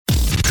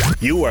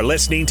You are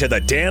listening to The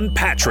Dan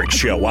Patrick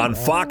Show on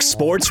Fox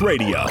Sports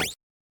Radio.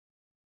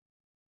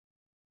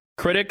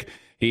 Critic,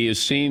 he has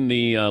seen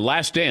the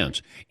Last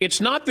Dance. It's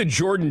not the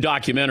Jordan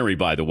documentary,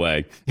 by the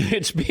way.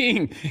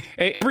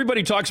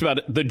 Everybody talks about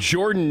it, the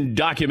Jordan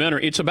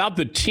documentary. It's about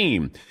the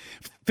team.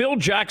 Phil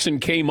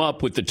Jackson came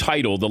up with the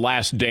title, The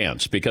Last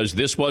Dance, because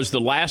this was the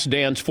last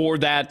dance for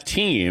that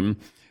team,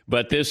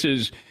 but this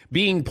is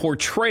being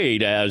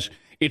portrayed as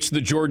it's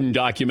the Jordan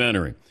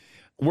documentary.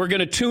 We're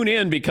going to tune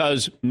in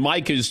because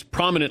Mike is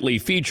prominently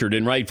featured,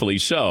 and rightfully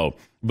so,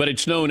 but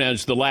it's known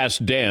as The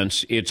Last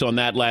Dance. It's on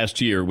that last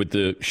year with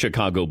the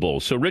Chicago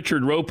Bulls. So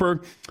Richard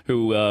Roper,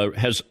 who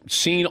has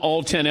seen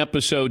all 10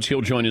 episodes,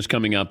 he'll join us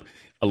coming up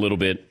a little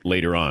bit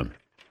later on.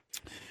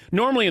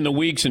 Normally in the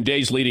weeks and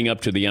days leading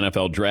up to the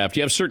NFL draft,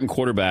 you have certain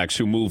quarterbacks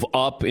who move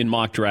up in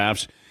mock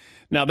drafts.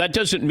 Now, that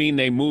doesn't mean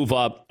they move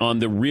up on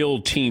the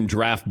real team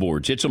draft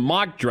boards. It's a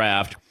mock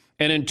draft.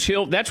 And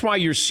that's why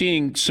you're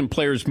seeing some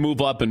players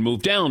move up and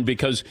move down,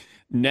 because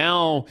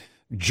now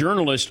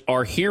journalists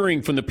are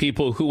hearing from the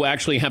people who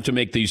actually have to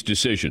make these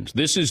decisions.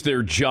 This is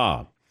their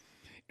job.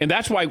 And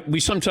that's why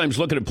we sometimes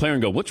look at a player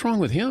and go, what's wrong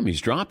with him?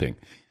 He's dropping.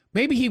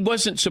 Maybe he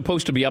wasn't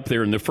supposed to be up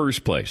there in the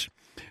first place.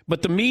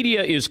 But the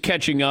media is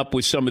catching up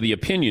with some of the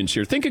opinions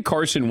here. Think of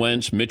Carson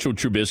Wentz, Mitchell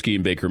Trubisky,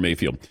 and Baker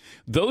Mayfield.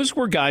 Those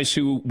were guys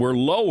who were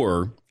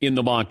lower in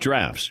the mock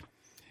drafts.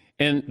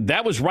 And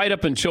that was right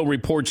up until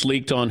reports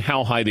leaked on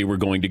how high they were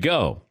going to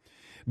go.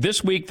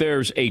 This week,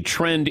 there's a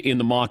trend in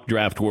the mock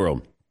draft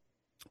world.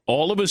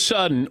 All of a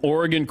sudden,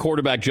 Oregon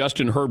quarterback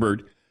Justin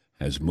Herbert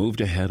has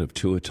moved ahead of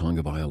Tua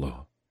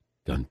Tagovailoa.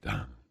 Dun,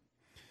 dun.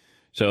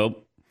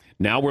 So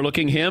now we're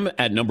looking him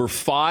at number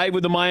 5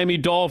 with the Miami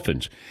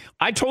Dolphins.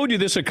 I told you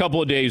this a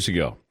couple of days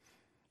ago.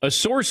 A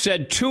source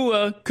said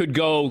Tua could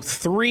go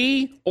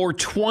 3 or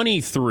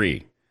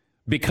 23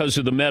 because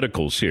of the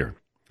medicals here.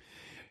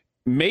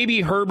 Maybe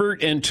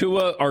Herbert and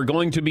Tua are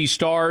going to be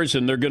stars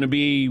and they're going to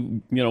be,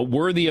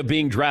 worthy of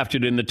being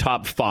drafted in the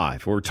top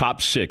 5 or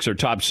top 6 or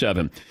top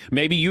 7.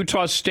 Maybe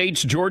Utah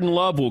State's Jordan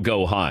Love will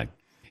go high.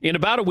 In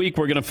about a week,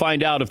 we're going to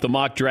find out if the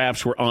mock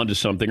drafts were onto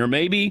something, or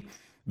maybe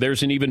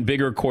there's an even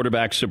bigger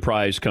quarterback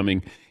surprise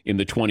coming in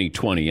the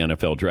 2020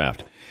 NFL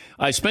draft.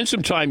 I spent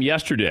some time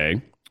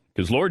yesterday,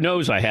 because Lord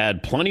knows I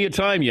had plenty of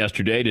time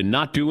yesterday to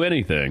not do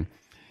anything,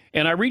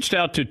 and I reached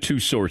out to 2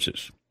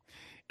 sources.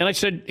 And I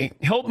said,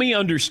 help me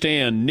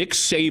understand Nick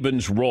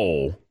Saban's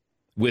role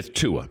with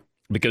Tua,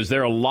 because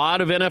there are a lot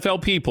of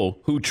NFL people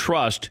who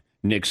trust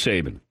Nick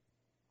Saban.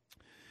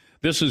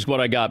 This is what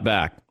I got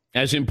back.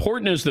 As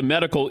important as the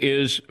medical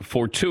is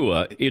for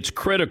Tua, it's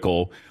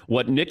critical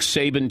what Nick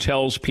Saban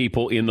tells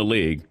people in the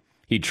league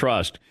he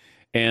trusts,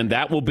 and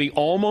that will be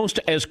almost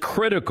as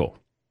critical.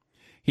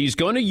 He's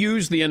going to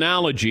use the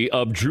analogy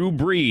of Drew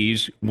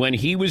Brees when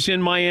he was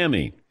in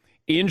Miami.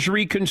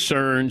 Injury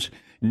concerns.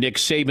 Nick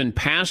Saban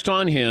passed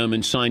on him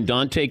and signed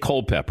Dante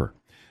Culpepper.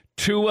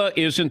 Tua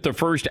isn't the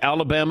first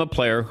Alabama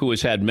player who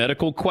has had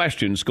medical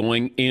questions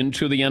going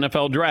into the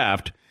NFL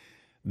draft.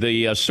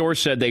 The source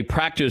said they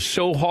practiced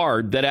so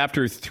hard that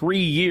after 3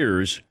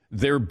 years,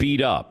 they're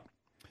beat up.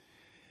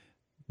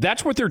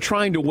 That's what they're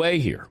trying to weigh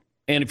here.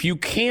 And if you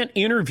can't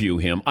interview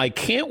him, I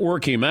can't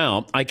work him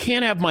out, I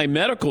can't have my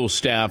medical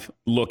staff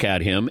look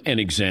at him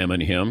and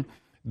examine him.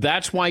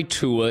 That's why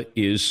Tua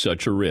is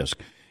such a risk.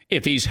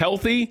 If he's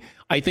healthy,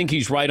 I think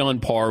he's right on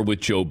par with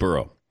Joe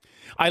Burrow.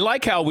 I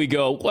like how we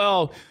go,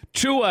 well,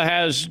 Tua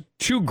has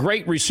 2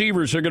 great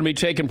receivers that are going to be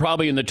taken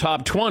probably in the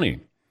top 20.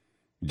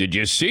 Did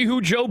you see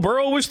who Joe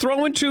Burrow was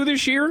throwing to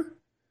this year?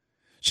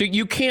 So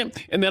you can't,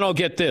 and then I'll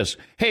get this.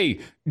 Hey,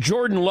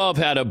 Jordan Love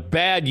had a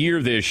bad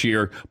year this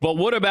year, but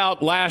what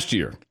about last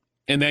year?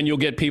 And then you'll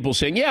get people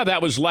saying, yeah,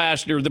 that was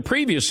last or the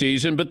previous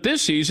season, but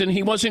this season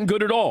he wasn't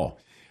good at all.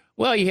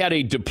 Well, he had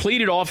a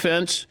depleted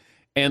offense,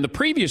 and the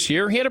previous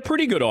year he had a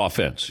pretty good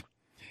offense.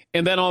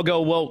 And then I'll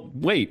go, well,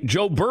 wait,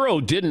 Joe Burrow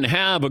didn't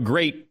have a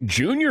great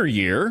junior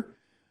year,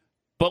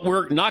 but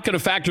we're not going to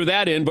factor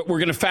that in, but we're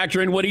going to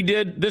factor in what he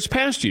did this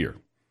past year.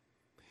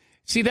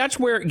 See, that's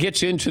where it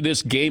gets into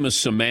this game of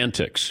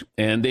semantics,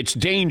 and it's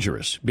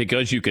dangerous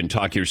because you can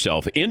talk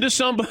yourself into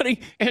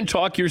somebody and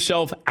talk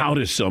yourself out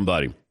of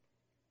somebody.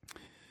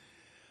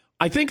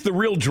 I think the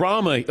real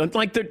drama,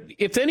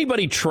 if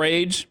anybody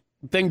trades,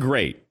 then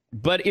great.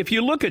 But if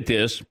you look at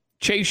this,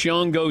 Chase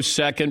Young goes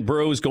second,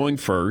 Burrow's going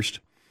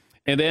first.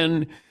 And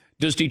then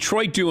does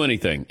Detroit do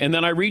anything? And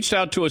then I reached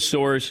out to a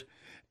source,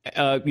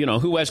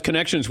 who has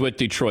connections with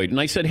Detroit. And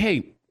I said,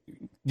 hey,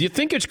 do you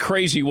think it's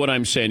crazy what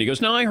I'm saying? He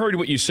goes, no, I heard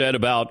what you said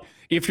about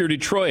if you're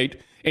Detroit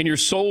and you're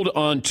sold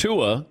on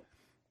Tua.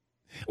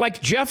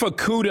 Like Jeff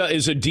Okudah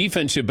is a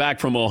defensive back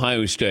from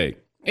Ohio State.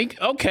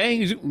 Okay,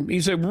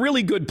 he's a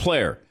really good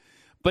player.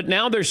 But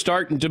now there's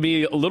starting to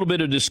be a little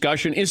bit of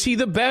discussion. Is he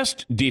the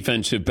best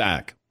defensive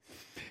back?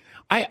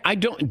 If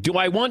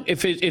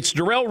it's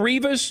Darrelle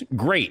Revis,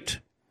 great.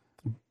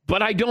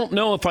 But I don't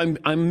know if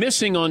I'm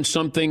missing on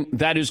something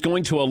that is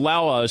going to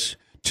allow us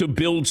to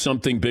build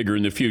something bigger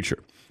in the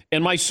future.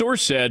 And my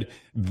source said,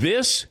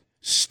 this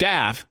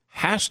staff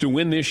has to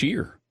win this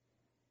year.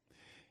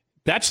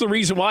 That's the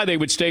reason why they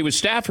would stay with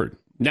Stafford.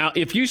 Now,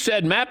 if you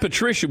said Matt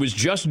Patricia was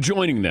just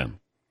joining them,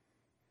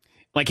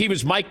 like he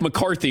was Mike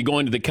McCarthy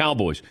going to the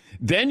Cowboys,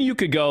 then you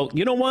could go,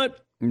 you know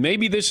what?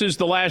 Maybe this is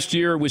the last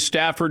year with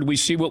Stafford. We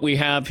see what we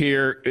have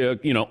here.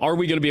 Are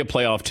we going to be a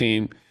playoff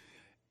team?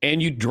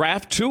 And you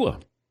draft Tua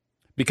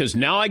because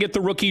now I get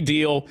the rookie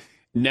deal.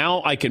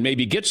 Now I can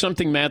maybe get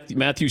something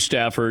Matthew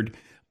Stafford.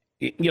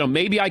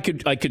 Maybe I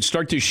could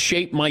start to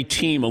shape my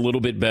team a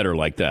little bit better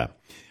like that.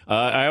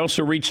 I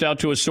also reached out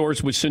to a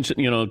source with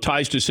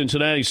ties to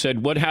Cincinnati.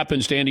 Said, what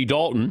happens to Andy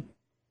Dalton?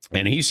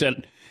 And he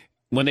said,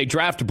 when they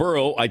draft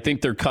Burrow, I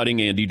think they're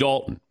cutting Andy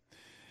Dalton.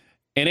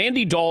 And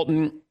Andy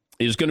Dalton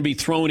is going to be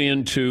thrown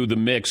into the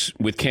mix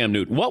with Cam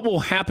Newton. What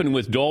will happen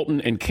with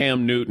Dalton and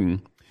Cam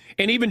Newton,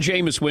 and even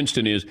Jameis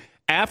Winston, is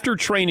after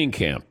training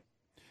camp,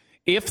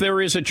 if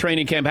there is a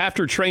training camp,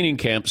 after training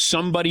camp,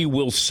 somebody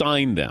will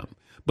sign them,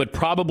 but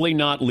probably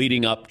not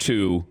leading up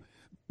to,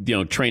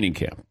 training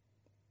camp.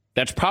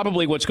 That's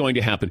probably what's going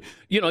to happen.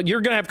 You're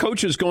going to have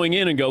coaches going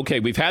in and go, okay,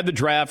 we've had the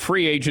draft,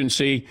 free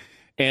agency,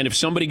 and if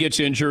somebody gets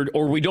injured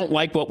or we don't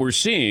like what we're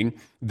seeing,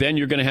 then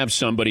you're going to have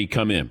somebody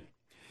come in.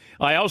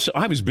 I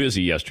was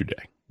busy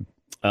yesterday.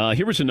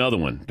 Here was another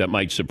one that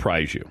might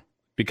surprise you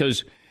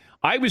because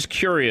I was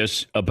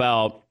curious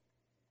about,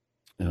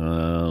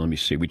 let me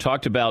see. We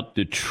talked about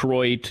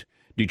Detroit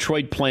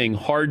playing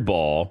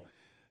hardball,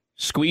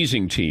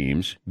 squeezing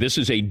teams. This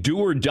is a do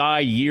or die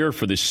year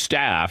for the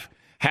staff.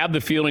 Have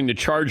the feeling the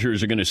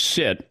Chargers are going to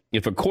sit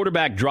if a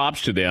quarterback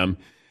drops to them.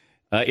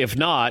 If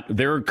not,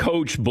 their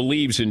coach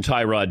believes in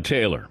Tyrod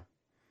Taylor.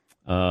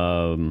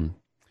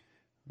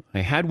 I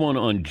had one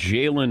on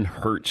Jalen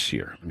Hurts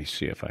here. Let me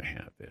see if I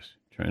have this.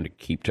 Trying to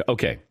keep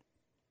okay.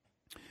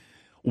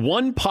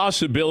 One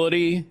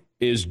possibility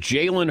is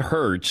Jalen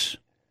Hurts,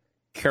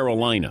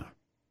 Carolina.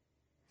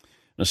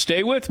 Now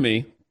stay with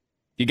me.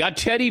 You got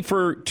Teddy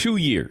for 2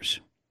 years.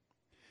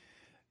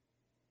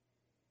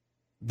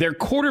 Their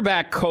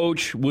quarterback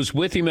coach was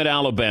with him at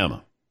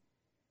Alabama.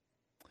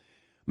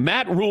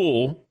 Matt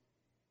Rule,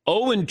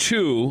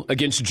 0-2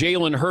 against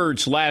Jalen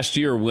Hurts last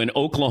year when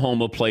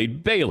Oklahoma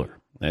played Baylor.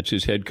 That's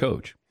his head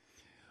coach.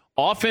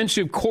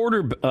 Offensive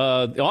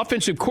coordinator,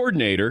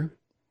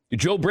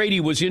 Joe Brady,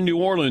 was in New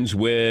Orleans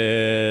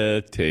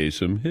with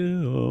Taysom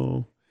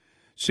Hill.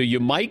 So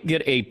you might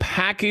get a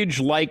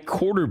package-like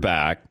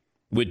quarterback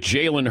with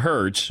Jalen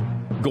Hurts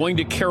going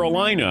to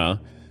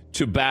Carolina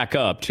to back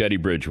up Teddy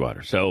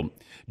Bridgewater. So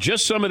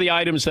just some of the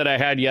items that I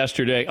had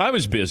yesterday. I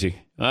was busy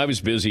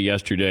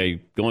yesterday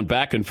going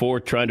back and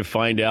forth trying to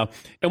find out.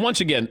 And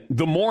once again,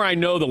 the more I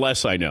know, the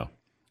less I know.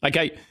 Like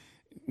I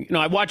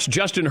watched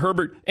Justin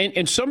Herbert,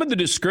 and some of the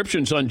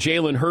descriptions on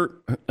Justin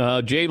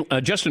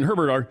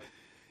Herbert are,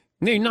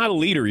 he's not a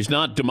leader. He's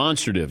not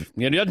demonstrative.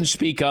 He doesn't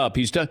speak up.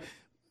 He's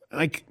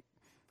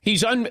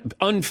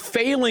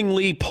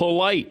unfailingly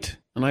polite.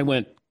 And I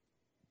went,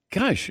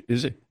 gosh,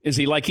 is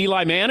he like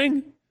Eli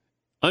Manning?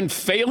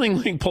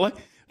 Unfailingly polite?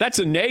 That's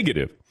a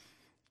negative.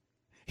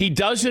 He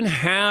doesn't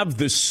have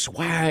the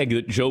swag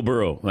that Joe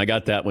Burrow. I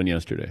got that one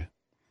yesterday.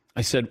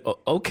 I said,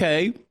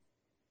 okay.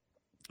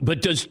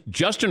 But does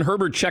Justin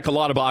Herbert check a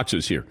lot of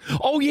boxes here?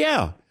 Oh,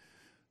 yeah.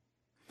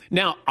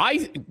 Now,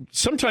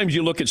 sometimes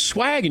you look at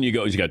swag and you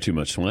go, he's got too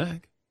much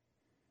swag.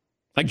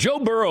 Like Joe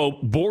Burrow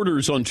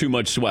borders on too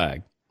much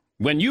swag.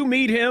 When you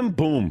meet him,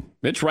 boom,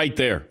 it's right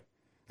there.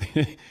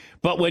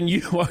 But when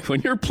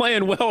you're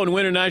playing well and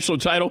win a national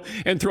title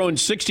and throwing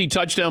 60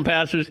 touchdown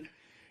passes,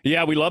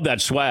 yeah, we love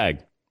that swag.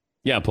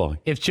 Yeah, Paul.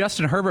 If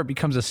Justin Herbert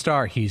becomes a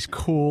star, he's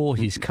cool,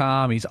 he's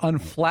calm, he's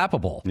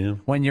unflappable. Yeah.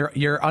 When you're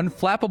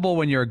unflappable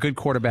when you're a good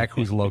quarterback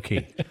who's low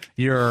key.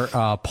 You're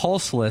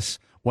pulseless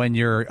when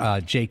you're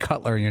Jay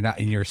Cutler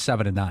and you're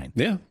 7-9.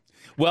 Yeah.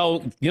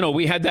 Well,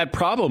 we had that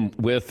problem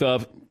with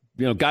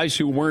guys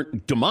who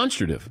weren't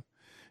demonstrative.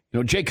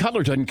 Jay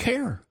Cutler doesn't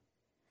care.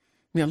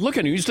 Yeah, look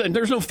at him.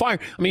 There's no fire.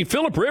 I mean,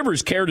 Phillip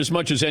Rivers cared as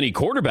much as any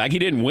quarterback. He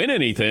didn't win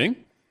anything.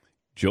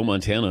 Joe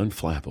Montana,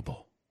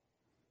 unflappable.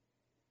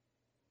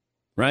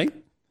 Right?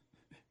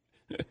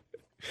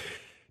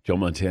 Joe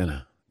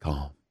Montana,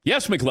 calm.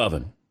 Yes,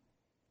 McLovin.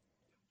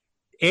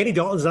 Andy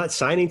Dalton's not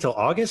signing till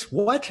August?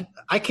 What?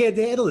 I can't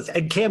handle this.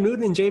 And Cam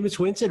Newton and Jameis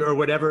Winston or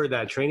whatever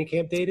that training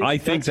camp date is? I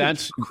think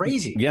that's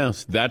crazy.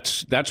 Yes,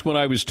 that's what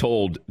I was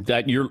told.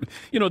 That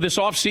this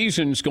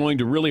offseason is going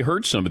to really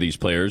hurt some of these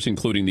players,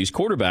 including these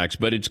quarterbacks,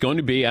 but it's going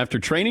to be after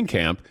training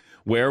camp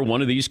where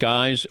one of these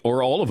guys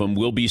or all of them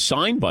will be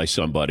signed by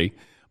somebody.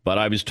 But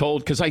I was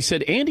told, because I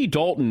said Andy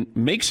Dalton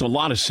makes a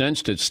lot of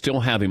sense to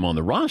still have him on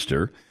the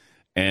roster.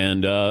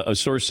 And a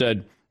source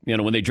said,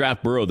 when they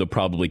draft Burrow, they'll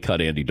probably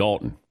cut Andy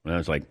Dalton. And I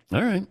was like,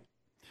 all right.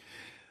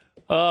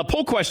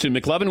 Poll question,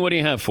 McLovin, what do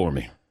you have for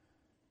me?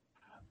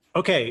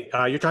 Okay,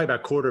 you're talking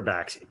about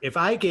quarterbacks. If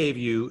I gave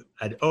you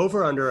an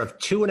over-under of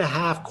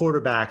 2.5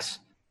 quarterbacks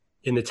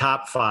in the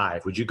top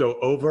 5, would you go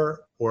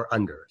over or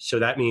under? So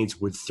that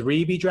means would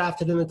 3 be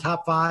drafted in the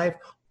top 5?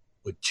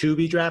 Would 2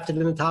 be drafted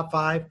in the top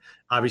 5?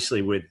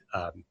 Obviously, with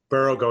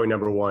Burrow going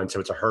number 1, so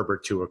it's a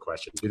Herbert Tua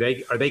question.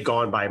 Are they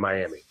gone by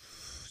Miami?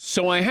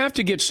 So I have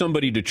to get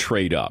somebody to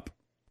trade up.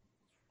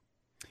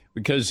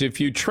 Because if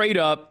you trade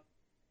up,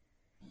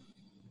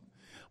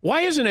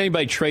 why isn't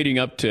anybody trading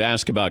up to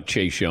ask about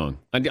Chase Young?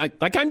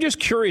 I'm just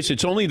curious.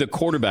 It's only the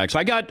quarterbacks.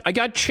 I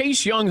got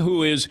Chase Young,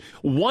 who is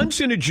once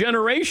in a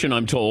generation,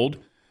 I'm told,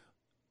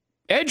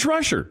 edge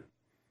rusher.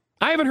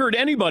 I haven't heard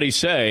anybody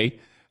say,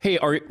 hey,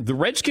 are the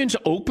Redskins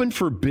open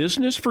for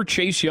business for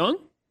Chase Young?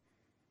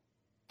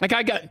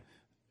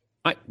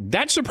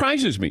 That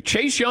surprises me.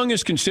 Chase Young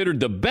is considered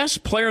the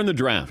best player in the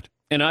draft.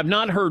 And I've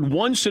not heard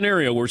one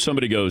scenario where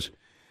somebody goes,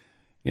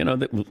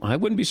 I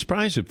wouldn't be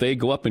surprised if they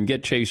go up and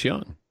get Chase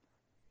Young.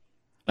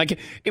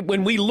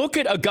 When we look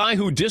at a guy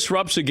who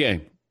disrupts a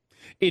game,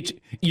 it's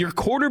your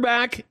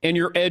quarterback and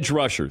your edge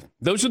rusher.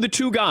 Those are the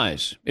two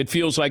guys, it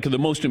feels like, are the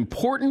most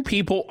important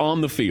people on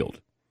the field.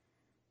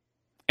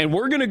 And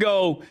we're going to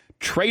go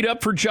trade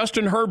up for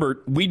Justin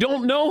Herbert. We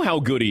don't know how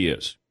good he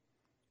is.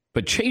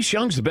 But Chase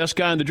Young's the best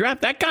guy in the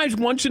draft. That guy's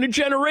once in a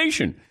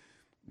generation.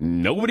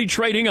 Nobody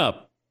trading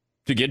up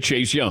to get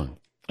Chase Young.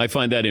 I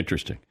find that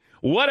interesting.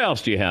 What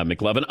else do you have,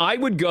 McLevin? I'll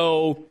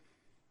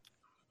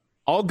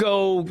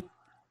go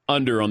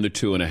under on the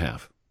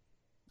 2.5.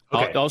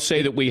 Okay. I'll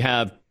say that we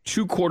have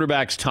two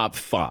quarterbacks top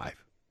 5.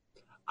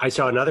 I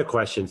saw another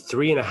question.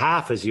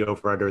 3.5 is the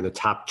over-under in the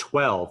top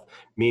 12,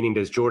 meaning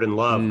does Jordan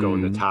Love go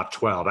in the top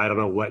 12? I don't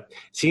know what.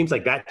 Seems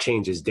like that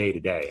changes day to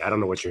day. I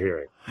don't know what you're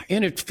hearing.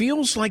 And it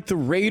feels like the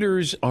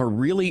Raiders are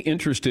really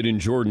interested in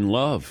Jordan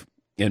Love.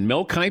 And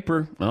Mel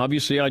Kiper,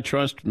 obviously I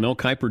trust Mel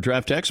Kiper,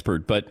 draft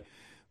expert, but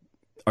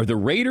are the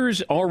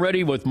Raiders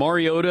already with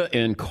Mariota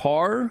and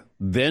Carr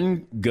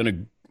then going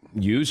to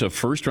use a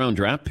first-round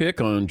draft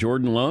pick on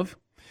Jordan Love?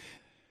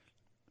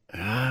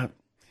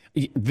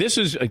 This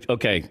is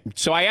okay.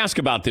 So I asked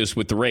about this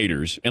with the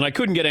Raiders, and I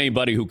couldn't get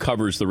anybody who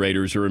covers the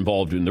Raiders or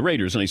involved in the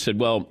Raiders. And I said,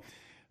 well,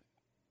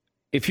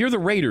 if you're the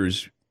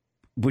Raiders,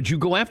 would you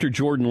go after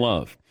Jordan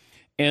Love?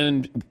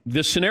 And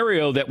the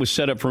scenario that was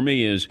set up for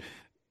me is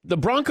the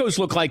Broncos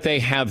look like they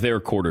have their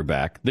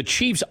quarterback. The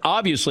Chiefs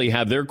obviously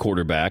have their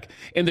quarterback,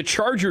 and the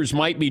Chargers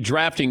might be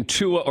drafting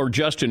Tua or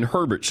Justin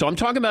Herbert. So I'm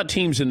talking about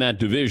teams in that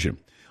division.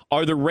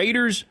 Are the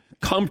Raiders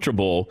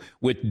comfortable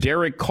with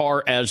Derek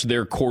Carr as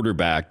their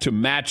quarterback to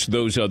match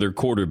those other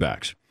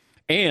quarterbacks?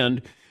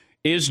 And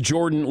is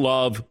Jordan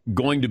Love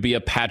going to be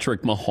a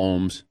Patrick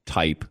Mahomes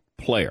type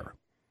player,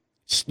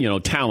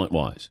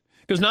 talent-wise?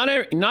 Because not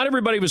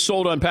everybody was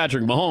sold on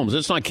Patrick Mahomes.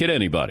 Let's not kid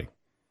anybody.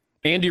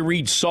 Andy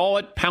Reid saw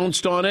it,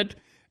 pounced on it,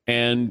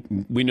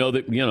 and we know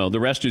that, the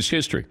rest is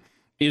history.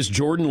 Is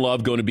Jordan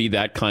Love going to be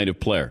that kind of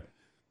player?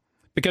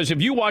 Because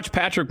if you watch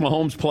Patrick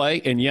Mahomes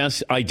play, and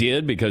yes, I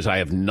did because I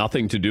have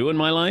nothing to do in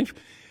my life,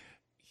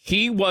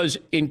 he was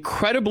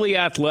incredibly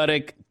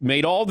athletic,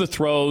 made all the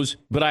throws,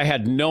 but I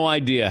had no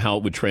idea how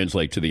it would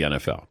translate to the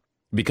NFL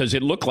because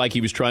it looked like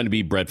he was trying to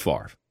be Brett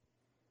Favre.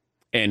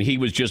 And he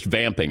was just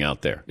vamping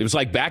out there. It was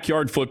like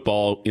backyard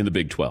football in the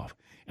Big 12.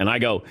 And I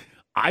go,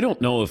 I don't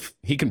know if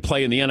he can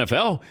play in the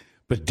NFL,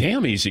 but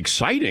damn, he's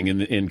exciting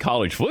in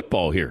college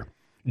football here.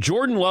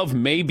 Jordan Love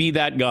may be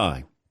that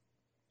guy.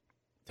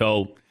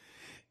 So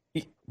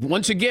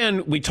once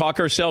again, we talk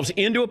ourselves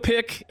into a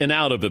pick and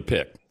out of a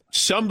pick.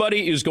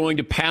 Somebody is going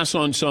to pass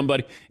on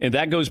somebody, and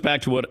that goes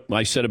back to what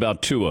I said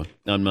about Tua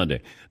on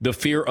Monday. The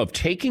fear of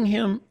taking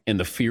him and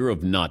the fear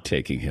of not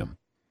taking him.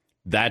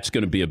 That's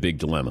going to be a big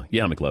dilemma.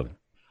 Yeah, McLevin.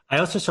 I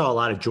also saw a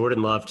lot of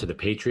Jordan Love to the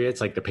Patriots,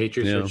 like the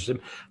Patriots are interested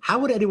in. How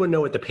would anyone know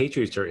what the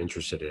Patriots are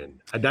interested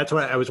in? That's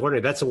what I was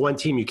wondering. That's the one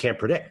team you can't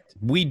predict.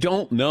 We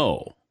don't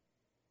know.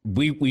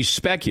 We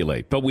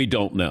speculate, but we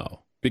don't know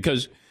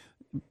because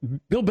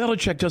Bill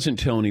Belichick doesn't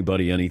tell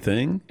anybody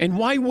anything. And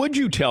why would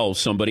you tell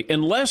somebody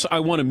unless I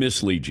want to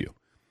mislead you?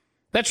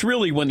 That's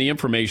really when the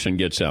information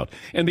gets out.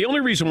 And the only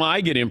reason why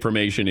I get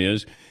information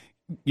is,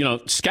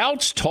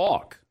 scouts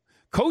talk.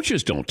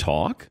 Coaches don't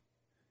talk.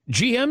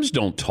 GMs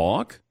don't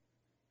talk.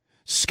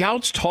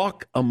 Scouts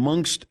talk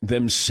amongst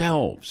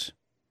themselves.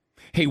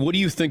 Hey, what do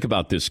you think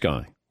about this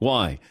guy?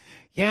 Why?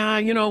 Yeah,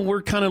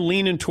 we're kind of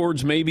leaning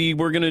towards maybe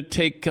we're going to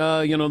take,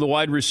 the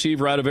wide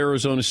receiver out of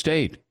Arizona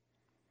State.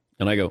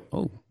 And I go,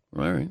 oh,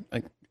 all right.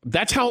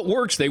 That's how it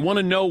works. They want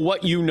to know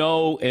what you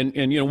know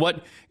and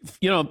what,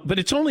 but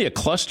it's only a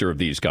cluster of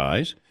these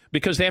guys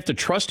because they have to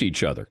trust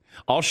each other.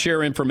 I'll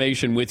share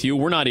information with you.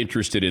 We're not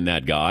interested in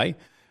that guy.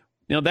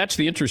 Now, that's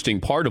the interesting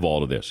part of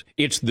all of this.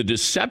 It's the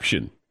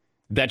deception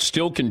that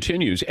still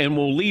continues and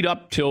will lead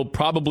up till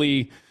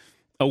probably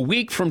a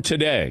week from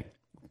today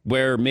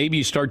where maybe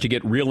you start to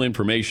get real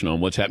information on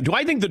what's happening. Do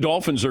I think the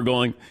Dolphins are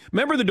going?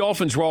 Remember the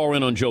Dolphins were all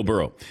in on Joe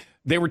Burrow.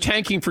 They were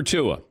tanking for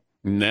Tua.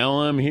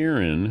 Now I'm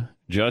hearing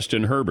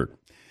Justin Herbert.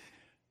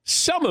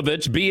 Some of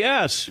it's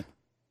BS,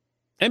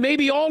 and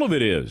maybe all of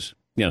it is.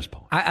 Yes,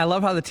 Paul. I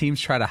love how the teams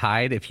try to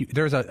hide.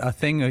 There's a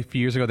thing a few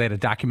years ago, they had a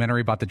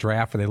documentary about the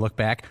draft where they look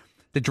back.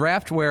 The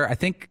draft where I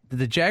think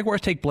the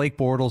Jaguars take Blake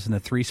Bortles in the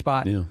 3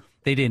 spot. Yeah.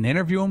 They didn't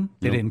interview him.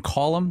 They didn't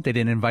call him. They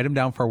didn't invite him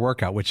down for a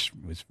workout, which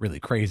was really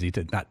crazy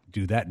to not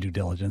do that due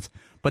diligence.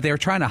 But they were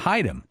trying to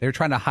hide him. They were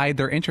trying to hide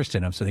their interest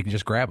in him so they can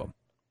just grab him.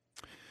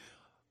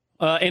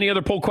 Any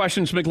other poll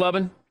questions,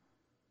 McLevin?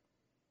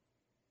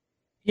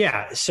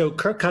 Yeah. So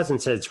Kirk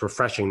Cousins said it's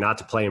refreshing not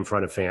to play in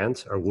front of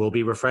fans, or will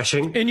be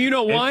refreshing. And you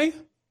know why?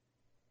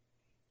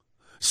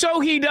 So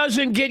he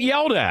doesn't get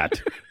yelled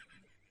at.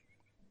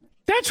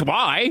 That's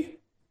why.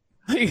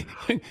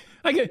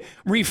 I get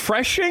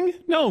refreshing?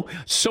 No.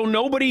 So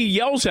nobody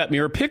yells at me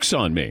or picks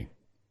on me.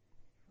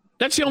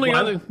 That's the only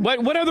other.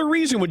 What other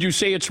reason would you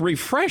say it's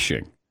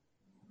refreshing?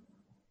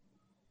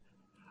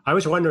 I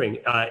was wondering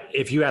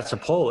if you asked a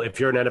poll, if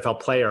you're an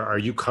NFL player, are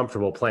you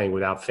comfortable playing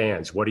without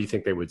fans? What do you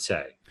think they would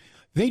say?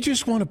 They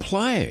just want to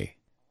play.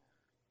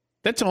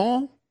 That's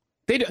all.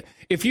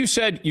 If you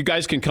said you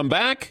guys can come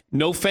back,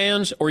 no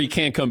fans, or you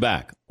can't come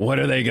back, what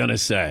are they going to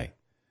say?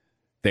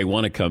 They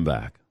want to come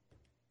back.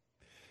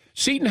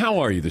 Seton, how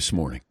are you this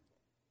morning?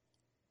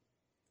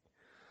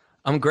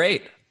 I'm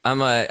great.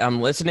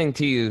 I'm listening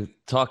to you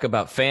talk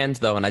about fans,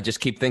 though, and I just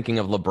keep thinking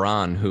of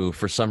LeBron, who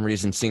for some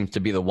reason seems to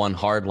be the one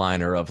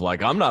hardliner of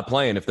like, I'm not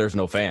playing if there's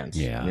no fans.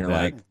 Yeah. You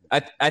know,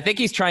 I think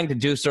he's trying to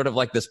do sort of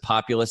like this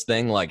populist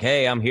thing, like,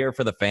 hey, I'm here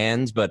for the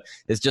fans, but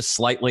is just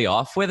slightly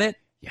off with it.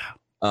 Yeah.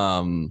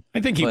 I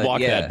think he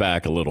walked that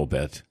back a little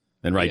bit,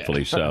 and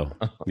rightfully so.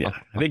 Yeah.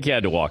 I think he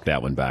had to walk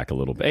that one back a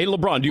little bit. Hey,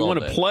 LeBron, do you want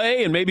to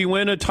play and maybe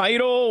win a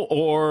title,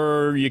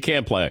 or you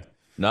can't play?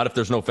 Not if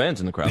there's no fans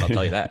in the crowd, I'll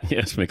tell you that.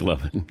 Yes,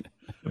 McLovin.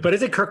 But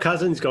isn't Kirk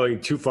Cousins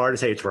going too far to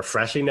say it's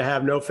refreshing to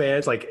have no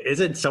fans? Like,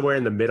 isn't somewhere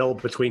in the middle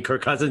between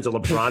Kirk Cousins and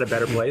LeBron a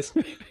better place?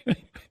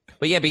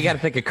 But you got to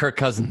think of Kirk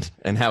Cousins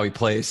and how he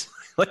plays.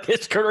 Like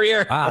his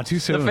career. Too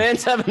soon. The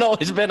fans haven't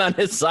always been on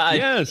his side.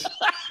 Yes.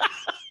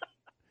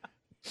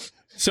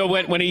 So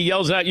when he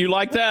yells out, you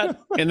like that?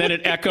 And then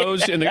it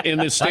echoes in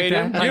the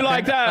stadium. You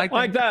like that,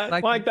 like that,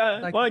 like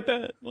that, like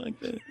that, like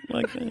that,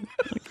 like that,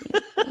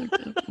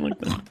 like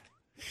that.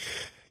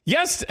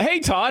 Yes. Hey,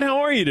 Todd,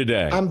 how are you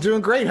today? I'm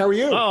doing great. How are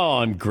you? Oh,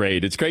 I'm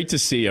great. It's great to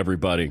see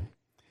everybody.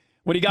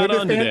 What do you got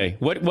on today?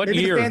 What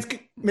year?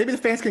 Maybe the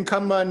fans can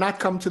come, not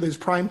come to these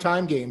prime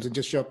time games and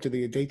just show up to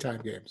the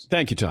daytime games.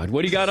 Thank you, Todd.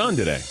 What do you got on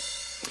today?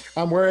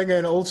 I'm wearing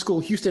an old school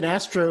Houston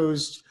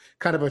Astros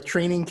kind of a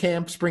training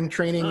camp, spring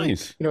training,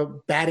 nice.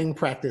 Batting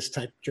practice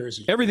type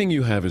jersey. Everything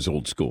you have is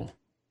old school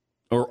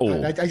or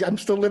old. I'm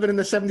still living in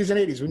the 70s and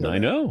 80s. I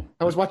know.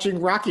 I was watching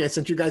Rocky. I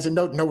sent you guys a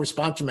note. No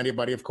response from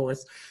anybody, of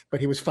course. But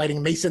he was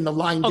fighting Mason the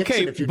Line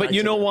Dixon. Okay, but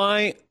you know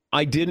why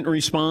I didn't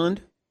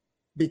respond?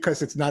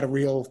 Because it's not a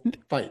real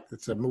fight.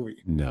 It's a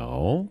movie.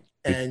 No.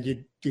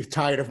 And you're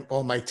tired of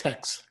all my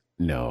texts.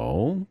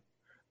 No.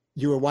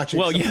 You were watching.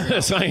 Well,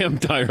 yes, I am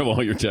tired of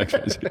all your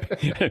texts.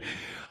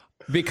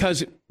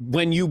 Because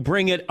when you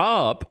bring it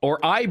up,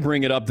 or I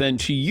bring it up then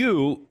to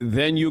you,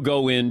 then you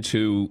go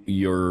into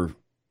your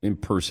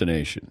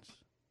impersonations.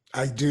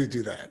 I do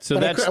that. So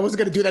but I wasn't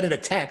going to do that in a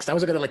text. I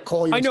wasn't going to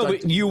call you. I know,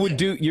 but you want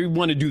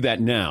to do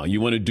that now.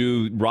 You want to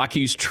do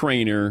Rocky's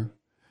trainer,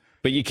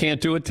 but you can't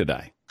do it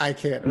today. I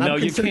can't. No,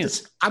 you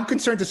can't. I'm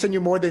concerned to send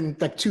you more than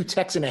like 2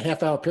 texts in a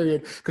half-hour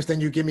period, because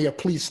then you give me a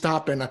please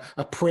stop and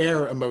a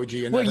prayer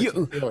emoji. And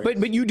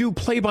but you do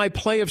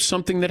play-by-play of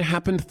something that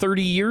happened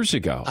 30 years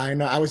ago. I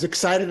know. I was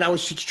excited. I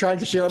was trying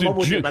to share a moment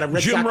with you about a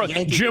Red Sox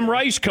Yankee. Jim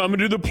Rice coming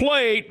to the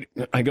plate.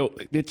 I go,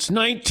 it's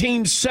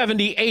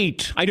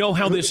 1978. I know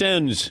how this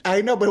ends.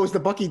 I know, but it was the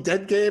Bucky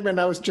Dent game, and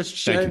I was just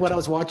sharing what I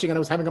was watching, and I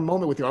was having a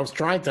moment with you. I was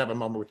trying to have a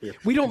moment with you.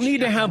 We don't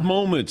need to have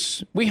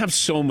moments. We have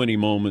so many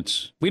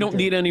moments. We don't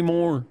need any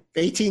more.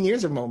 18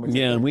 years of moments.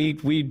 Yeah,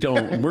 we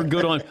don't. We're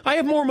good on. I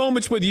have more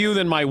moments with you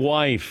than my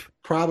wife.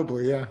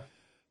 Probably, yeah.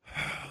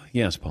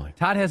 Yes, Paulie.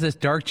 Todd has this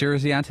dark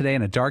jersey on today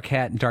and a dark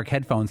hat and dark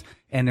headphones,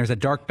 and there's a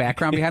dark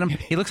background behind him.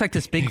 He looks like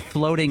this big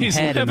floating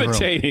head in the room.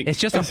 It's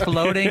just a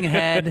floating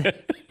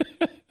head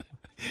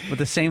with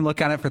the same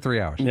look on it for 3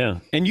 hours. Yeah,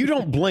 and you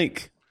don't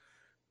blink.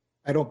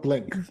 I don't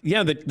blink.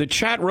 Yeah, the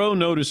chat row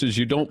notices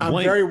you don't blink.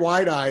 I'm very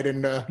wide-eyed,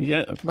 and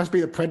must be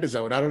the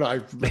prednisone. I don't know. I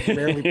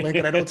barely blink,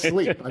 and I don't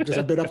sleep.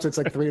 I've been up since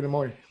like 3 a.m.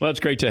 Well,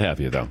 it's great to have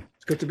you, though.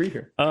 It's good to be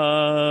here.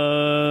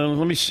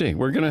 Let me see.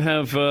 We're going to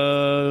have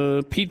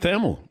Pete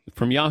Thamel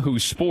from Yahoo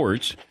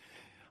Sports.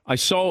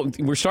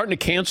 We're starting to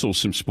cancel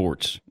some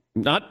sports.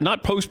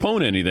 Not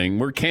postpone anything.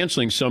 We're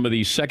canceling some of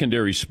these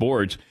secondary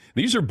sports.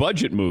 These are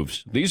budget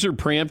moves. These are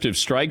preemptive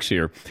strikes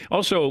here.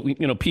 Also,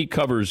 Pete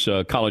covers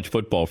college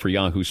football for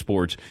Yahoo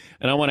Sports,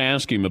 and I want to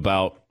ask him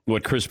about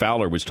what Chris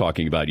Fowler was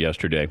talking about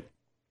yesterday,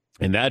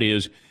 and that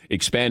is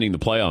expanding the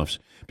playoffs.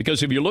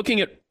 Because if you're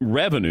looking at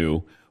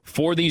revenue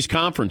for these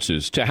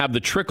conferences to have the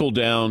trickle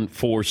down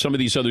for some of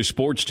these other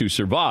sports to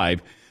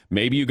survive,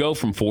 maybe you go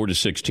from 4 to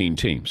 16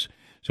 teams.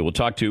 So we'll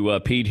talk to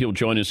Pete. He'll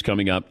join us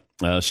coming up.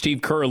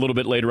 Steve Kerr a little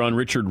bit later on.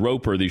 Richard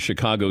Roper, the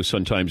Chicago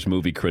Sun-Times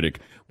movie critic,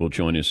 will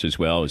join us as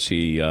well as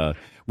he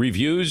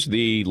reviews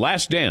The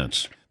Last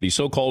Dance, the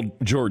so-called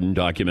Jordan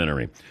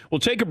documentary. We'll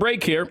take a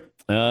break here.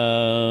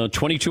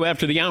 22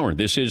 after the hour.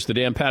 This is The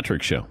Dan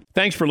Patrick Show.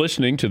 Thanks for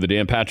listening to The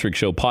Dan Patrick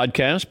Show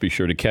podcast. Be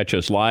sure to catch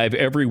us live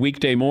every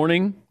weekday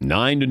morning,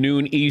 9 to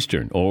noon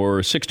Eastern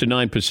or 6 to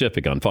 9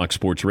 Pacific on Fox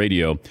Sports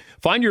Radio.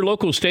 Find your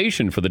local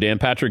station for The Dan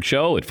Patrick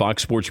Show at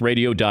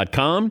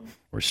foxsportsradio.com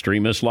or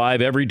stream us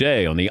live every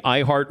day on the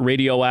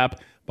iHeartRadio app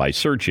by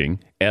searching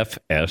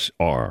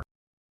FSR.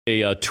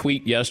 a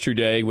tweet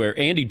yesterday where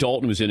Andy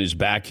Dalton was in his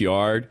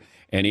backyard,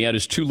 and he had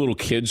his two little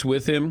kids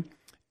with him,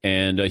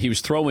 and he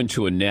was throwing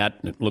to a net.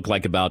 It looked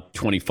like about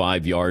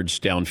 25 yards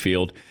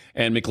downfield.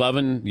 And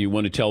McLevin, you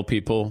want to tell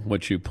people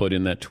what you put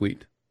in that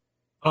tweet?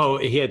 Oh,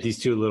 he had these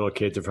two little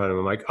kids in front of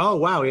him. I'm like, oh,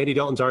 wow, Andy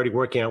Dalton's already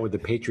working out with the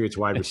Patriots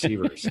wide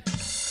receivers.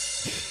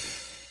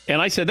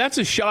 And I said, that's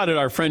a shot at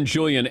our friend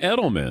Julian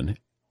Edelman.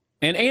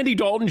 And Andy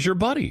Dalton's your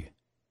buddy.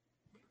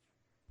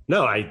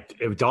 No,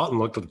 Dalton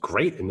looked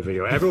great in the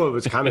video. Everyone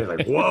was commenting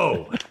like,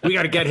 whoa, we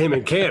got to get him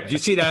in camp. Do you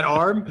see that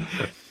arm?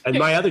 And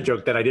my other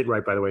joke that I didn't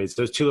write, by the way, is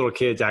those two little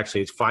kids,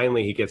 actually, it's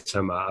finally he gets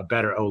some a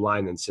better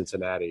O-line than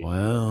Cincinnati.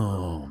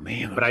 Wow,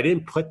 man. But I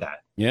didn't put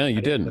that. Yeah, you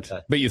didn't.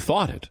 But you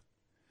thought it.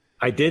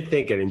 I did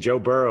think it, and Joe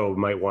Burrow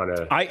might want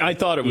to. I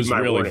thought it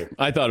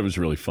was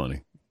really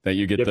funny that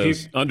you get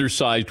those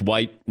undersized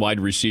wide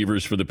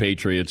receivers for the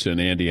Patriots,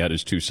 and Andy had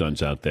his two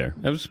sons out there.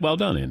 That was well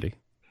done, Andy.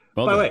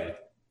 Well done. By the way,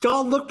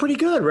 Dalton looked pretty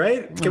good,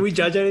 right? Can we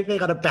judge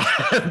anything on a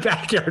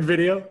backyard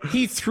video?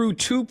 He threw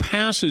two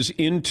passes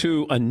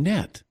into a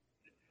net.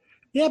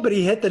 Yeah, but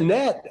he hit the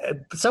net.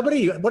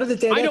 Somebody, what did the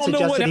Dan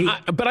suggested?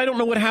 But I don't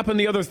know what happened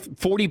the other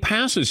 40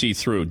 passes he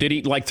threw. Did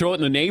he throw it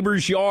in the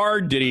neighbor's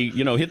yard? Did he,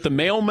 hit the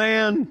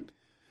mailman?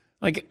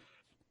 Like,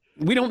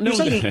 we don't know.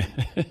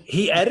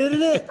 He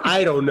edited it?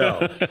 I don't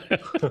know.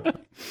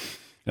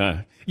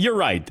 You're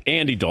right.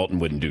 Andy Dalton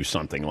wouldn't do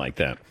something like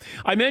that.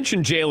 I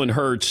mentioned Jalen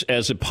Hurts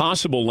as a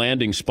possible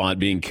landing spot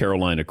being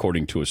Carolina,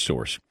 according to a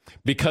source,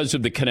 because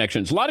of the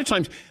connections. A lot of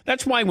times,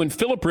 that's why when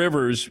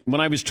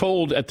I was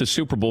told at the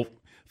Super Bowl,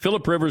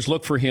 Phillip Rivers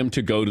looked for him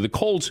to go to the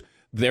Colts,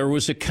 there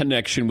was a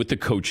connection with the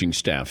coaching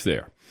staff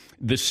there.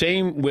 The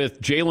same with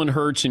Jalen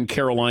Hurts in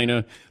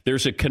Carolina.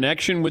 There's a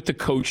connection with the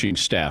coaching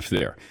staff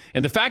there.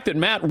 And the fact that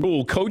Matt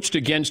Rule coached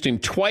against him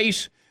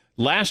twice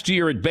last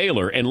year at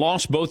Baylor and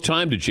lost both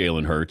times to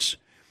Jalen Hurts,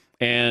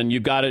 and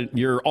you've got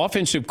your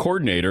offensive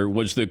coordinator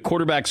was the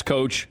quarterback's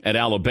coach at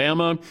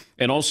Alabama,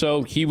 and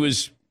also he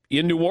was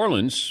in New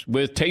Orleans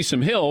with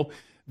Taysom Hill,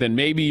 then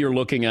maybe you're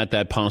looking at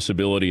that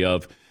possibility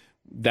of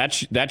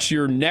that's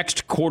your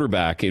next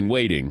quarterback in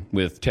waiting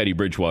with Teddy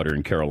Bridgewater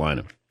in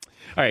Carolina.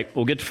 All right,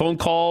 we'll get to phone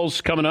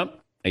calls coming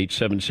up.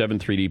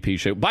 877-3DP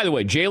show. By the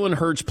way, Jalen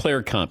Hurts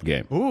player comp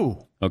game. Ooh.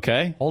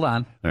 Okay. Hold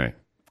on. All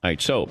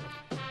right. So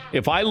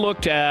if I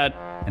looked at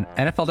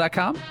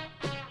NFL.com?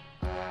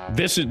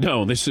 This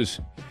is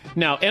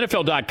now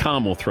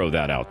NFL.com will throw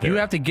that out there. You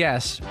have to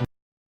guess.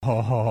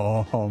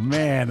 Oh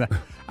man.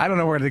 I don't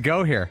know where to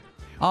go here.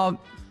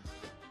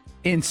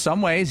 In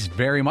some ways,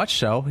 very much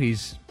so.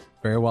 He's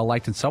very well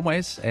liked in some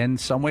ways, and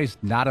some ways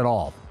not at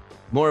all.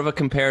 More of a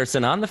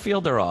comparison on the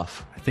field or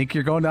off? I think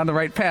you're going down the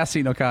right path,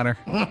 Sean O'Connor.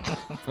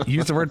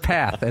 Use the word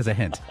path as a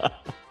hint.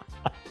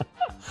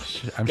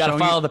 Got to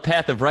follow the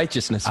path of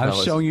righteousness, fellas.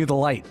 I'm showing you the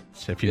light,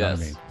 if you know what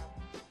I mean.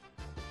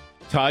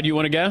 Todd, you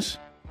want to guess?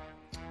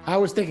 I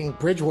was thinking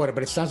Bridgewater,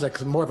 but it sounds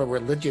like more of a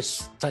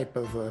religious type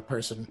of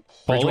person.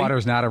 Bridgewater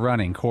is not a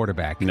running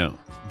quarterback. No.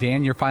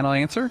 Dan, your final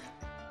answer?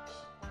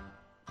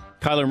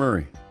 Kyler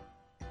Murray.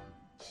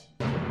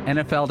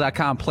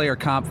 NFL.com player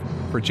comp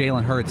for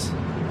Jalen Hurts.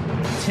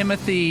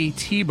 Timothy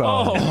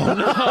Tebow. Oh,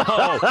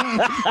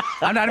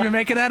 no. I'm not even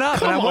making that up.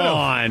 Come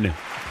on.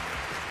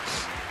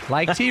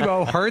 Like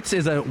Tebow, Hurts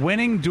is a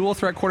winning dual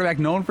threat quarterback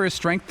known for his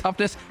strength,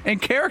 toughness,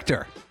 and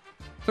character.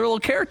 Throw a little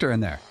character in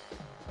there.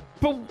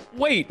 But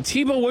wait,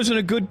 Tebow wasn't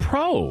a good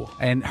pro.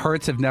 And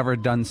Hurts have never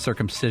done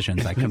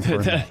circumcisions. I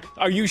confirm that.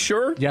 Are you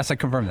sure? Yes, I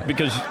confirm that.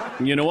 Because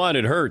you know what?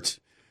 It hurts.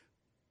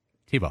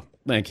 Tebow.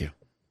 Thank you.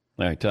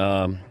 All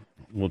right.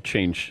 We'll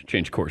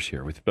change course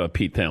here with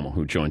Pete Thamel,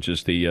 who joins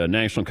us, the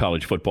National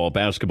College Football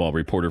Basketball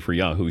reporter for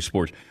Yahoo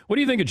Sports. What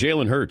do you think of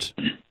Jalen Hurts?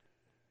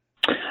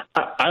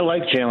 I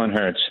like Jalen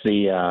Hurts.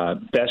 The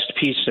best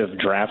piece of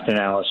draft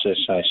analysis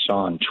I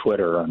saw on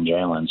Twitter on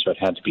Jalen, so it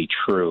had to be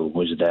true,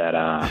 was that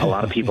a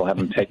lot of people have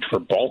him picked for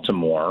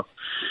Baltimore,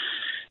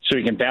 so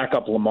he can back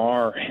up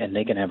Lamar, and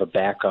they can have a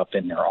backup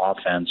in their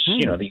offense.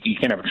 You know, you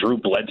can have Drew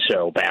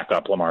Bledsoe back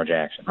up Lamar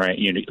Jackson, right?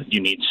 You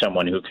need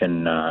someone who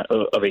can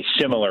of a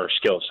similar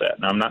skill set.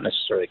 Now, I'm not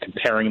necessarily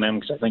comparing them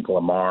because I think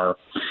Lamar,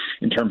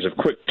 in terms of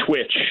quick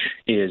twitch,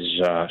 is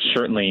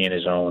certainly in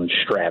his own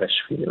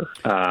stratosphere.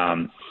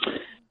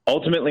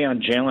 Ultimately,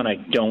 on Jalen, I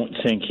don't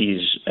think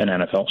he's an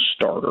NFL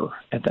starter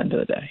at the end of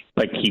the day.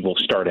 Like, he will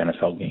start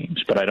NFL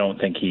games, but I don't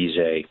think he's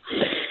a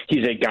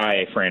guy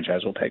a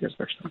franchise will take as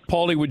their starter.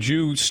 Paulie, would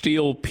you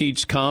steal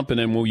Pete's comp and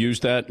then we'll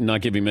use that and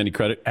not give him any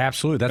credit?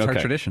 Absolutely. That's our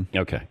tradition.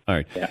 Okay. All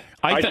right. Yeah.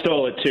 I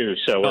stole it too,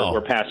 so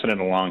we're passing it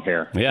along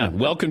here. Yeah.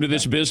 Welcome to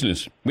this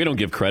business. We don't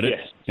give credit.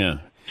 Yes. Yeah.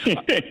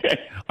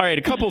 All right,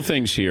 a couple of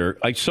things here.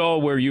 I saw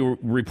where you were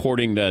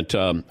reporting that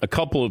a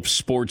couple of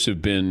sports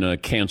have been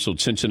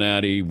canceled.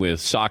 Cincinnati with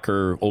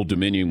soccer, Old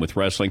Dominion with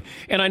wrestling.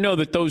 And I know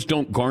that those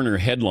don't garner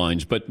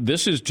headlines, but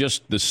this is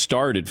just the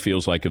start, it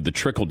feels like, of the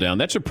trickle down.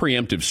 That's a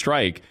preemptive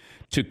strike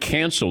to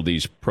cancel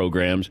these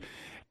programs.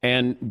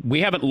 And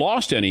we haven't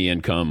lost any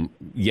income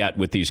yet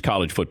with these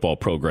college football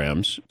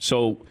programs.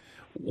 So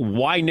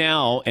Why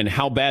now, and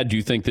how bad do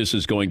you think this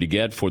is going to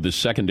get for the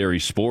secondary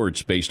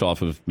sports based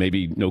off of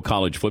maybe no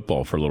college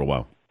football for a little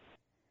while?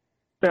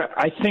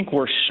 I think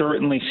we're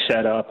certainly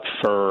set up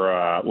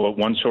for what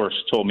one source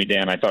told me,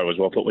 Dan. I thought it was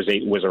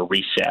was a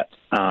reset.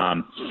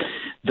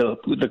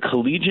 The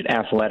collegiate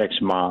athletics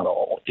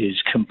model is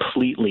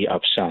completely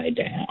upside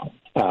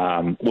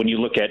down. When you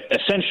look at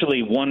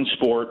essentially one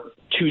sport,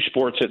 two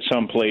sports at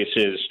some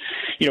places,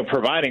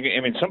 providing.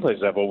 I mean, some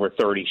places have over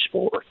 30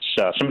 sports.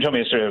 Someone told me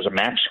yesterday there was a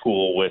MAC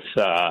school with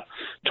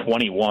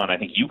 21. I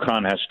think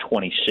UConn has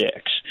 26.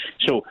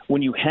 So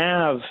when you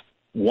have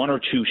one or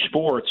two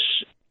sports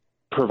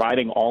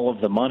providing all of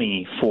the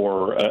money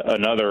for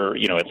another,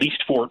 at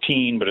least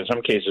 14, but in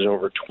some cases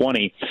over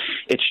 20,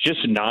 it's just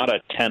not a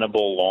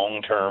tenable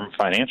long-term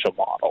financial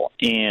model.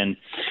 And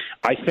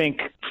I think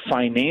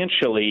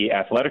financially,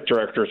 athletic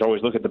directors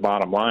always look at the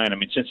bottom line. I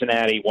mean,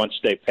 Cincinnati, once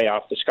they pay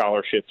off the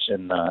scholarships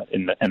and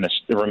the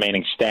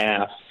remaining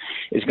staff,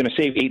 is going to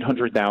save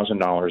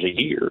 $800,000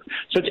 a year.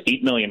 So it's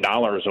 $8 million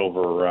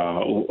over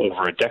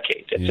a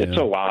decade. It's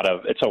a lot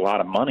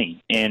of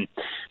money. And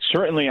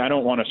certainly, I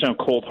don't want to sound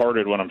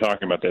cold-hearted when I'm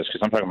talking about this, because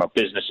I'm talking about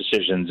business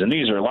decisions, and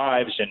these are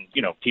lives, and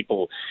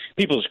people's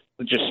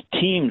just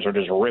teams are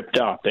just ripped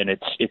up, and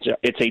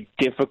it's a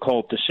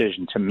difficult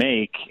decision to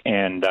make.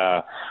 And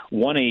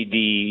one AD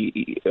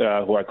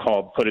who I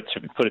called put it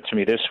to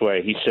me this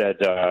way. He said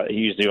he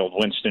used the old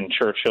Winston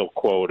Churchill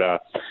quote,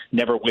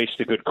 "Never waste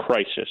a good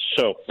crisis."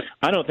 So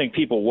I don't think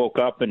people woke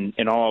up and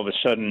all of a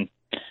sudden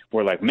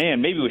were like,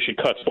 man, maybe we should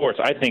cut sports.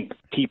 I think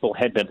people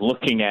had been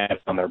looking at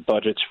it on their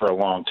budgets for a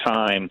long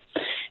time,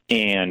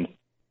 and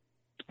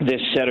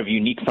this set of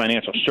unique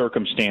financial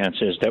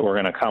circumstances that we're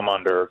going to come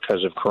under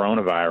because of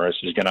coronavirus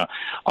is going to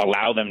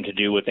allow them to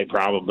do what they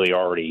probably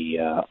already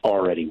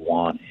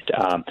wanted.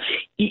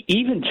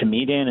 Even to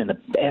me, Dan, in the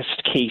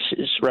best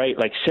cases, right?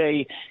 Like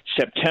say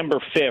September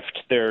 5th,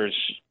 there's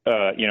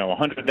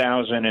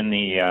 100,000 in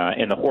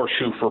the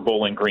horseshoe for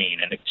Bowling Green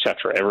and et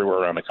cetera, everywhere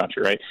around the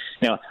country, right?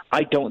 Now,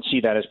 I don't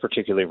see that as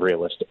particularly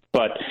realistic,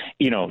 but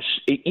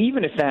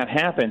even if that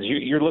happens,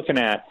 you're looking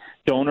at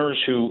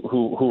donors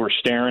who are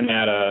staring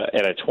at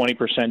a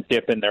 20%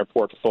 dip in their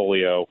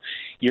portfolio.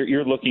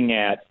 You're looking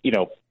at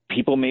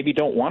people maybe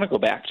don't want to go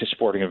back to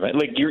sporting events.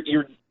 Like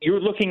you're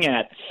looking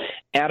at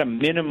a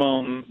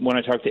minimum. When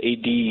I talk to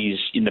ADs,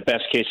 in the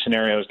best case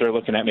scenarios, they're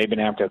looking at maybe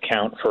have to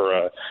account for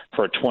a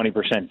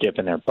 20% dip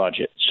in their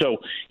budget. So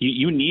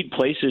you need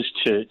places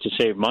to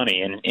save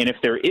money, and if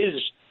there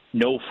is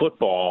no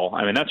football,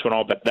 I mean that's when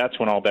all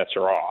bets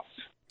are off.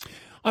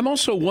 I'm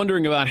also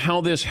wondering about how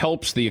this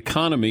helps the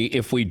economy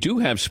if we do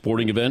have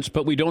sporting events,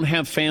 but we don't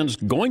have fans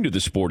going to the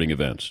sporting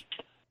events.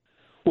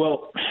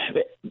 Well,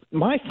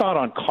 my thought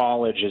on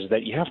college is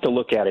that you have to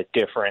look at it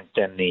different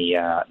than the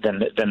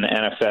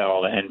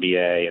NFL, the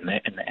NBA, and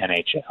the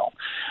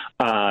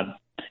NHL.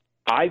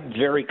 I'm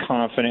very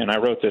confident, and I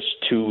wrote this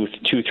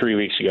 3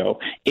 weeks ago.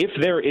 If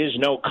there is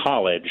no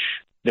college,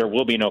 there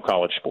will be no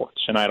college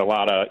sports. And I had a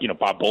lot of,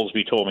 Bob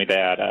Bowlesby told me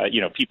that,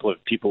 people,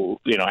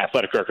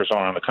 athletic directors all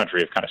around the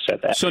country have kind of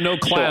said that. So no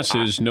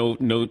classes,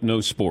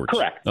 no sports.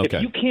 Correct. Okay.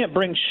 If you can't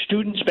bring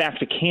students back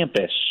to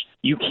campus,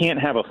 you can't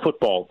have a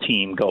football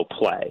team go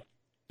play.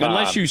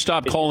 Unless you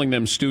stop calling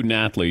them student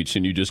athletes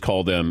and you just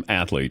call them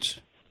athletes,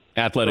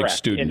 athletic correct.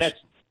 students.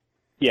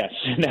 Yes,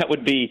 and that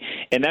would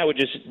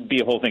just be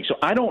a whole thing. So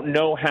I don't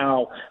know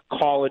how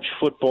college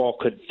football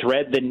could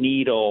thread the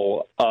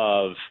needle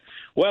of,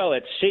 well,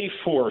 it's safe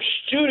for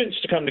students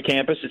to come to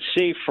campus, it's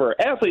safe for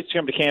athletes to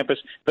come to campus,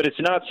 but it's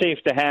not safe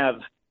to have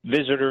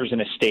visitors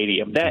in a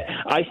stadium. That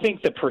I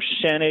think the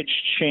percentage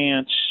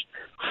chance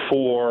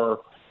for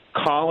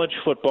college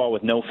football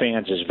with no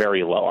fans is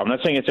very low. I'm not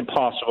saying it's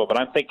impossible, but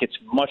I think it's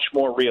much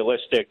more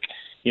realistic.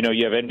 You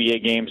have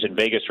NBA games in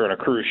Vegas or on a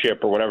cruise ship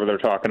or whatever they're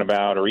talking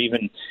about, or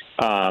even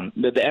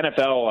the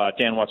NFL.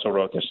 Dan Wetzel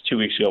wrote this 2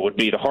 weeks ago. Would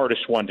be the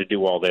hardest one to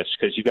do all this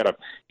because you got to,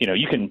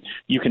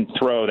 you can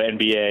throw the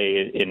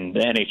NBA and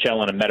the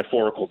NHL in a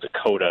metaphorical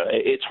Dakota.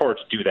 It's hard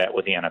to do that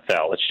with the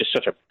NFL. It's just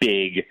such a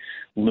big,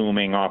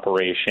 looming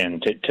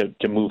operation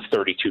to move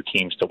 32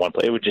 teams to one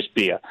place. It would just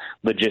be a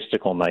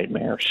logistical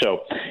nightmare.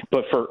 So,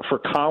 but for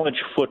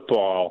college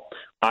football,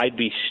 I'd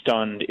be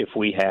stunned if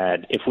we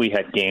had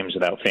games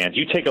without fans.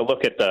 You take a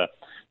look at the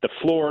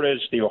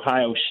Floridas, the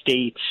Ohio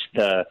States,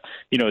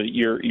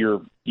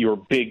 your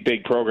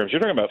big programs. You're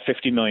talking about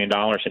 $50 million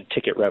in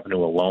ticket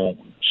revenue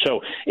alone.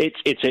 So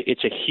it's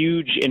a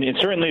huge, and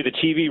certainly the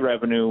TV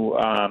revenue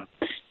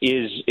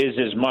is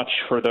as much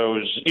for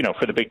those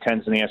for the Big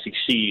Tens and the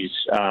SECs.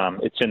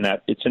 It's in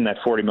that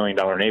 $40 million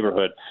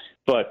neighborhood,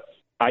 but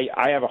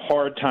I have a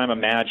hard time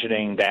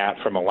imagining that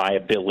from a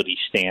liability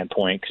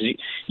standpoint because,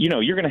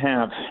 you're going to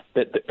have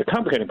the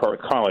complicating part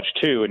with college,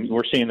 too, and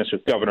we're seeing this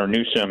with Governor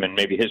Newsom and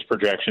maybe his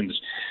projections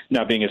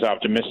not being as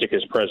optimistic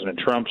as President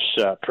Trump's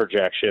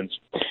projections.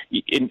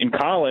 In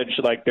college,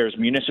 like there's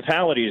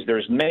municipalities,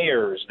 there's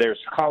mayors, there's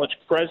college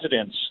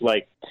presidents.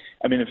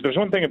 If there's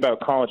one thing about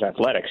college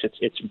athletics,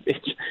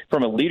 it's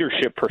from a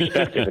leadership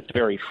perspective, it's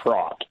very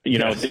fraught,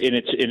 Yes. and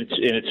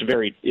it's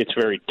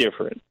very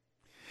different.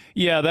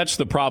 Yeah, that's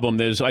the problem.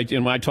 And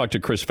when I talked to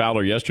Chris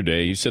Fowler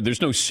yesterday, he said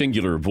there's no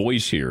singular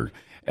voice here.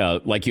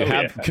 Like you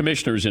have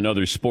commissioners in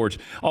other sports.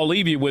 I'll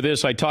leave you with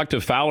this. I talked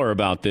to Fowler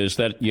about this,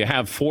 that you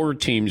have 4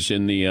 teams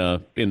in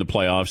the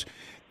playoffs.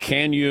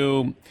 Can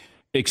you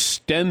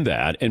extend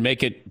that and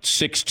make it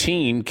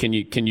 16? Can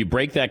you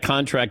break that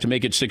contract to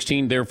make it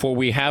 16? Therefore,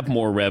 we have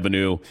more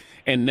revenue.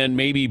 And then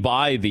maybe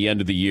by the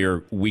end of the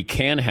year, we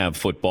can have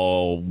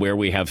football where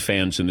we have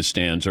fans in the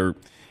stands. Or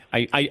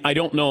I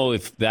don't know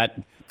if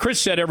that. Chris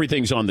said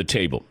everything's on the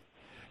table.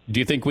 Do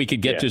you think we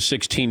could get to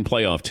 16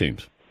 playoff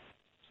teams?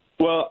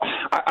 Well,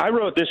 I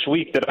wrote this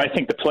week that I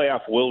think the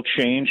playoff will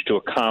change to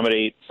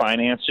accommodate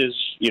finances,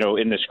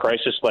 in this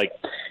crisis. Like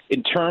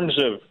in terms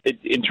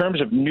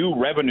of new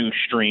revenue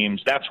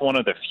streams, that's one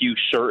of the few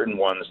certain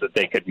ones that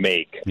they could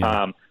make.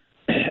 Yeah.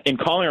 In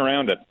calling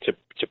around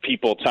to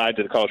people tied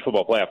to the college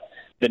football playoff,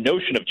 the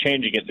notion of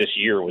changing it this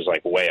year was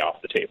like way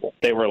off the table.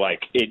 They were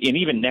like, and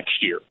even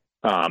next year,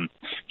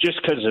 just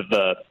because of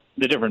the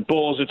different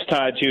bowls it's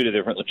tied to, the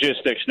different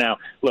logistics. Now,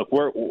 look,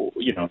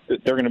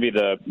 they're going to be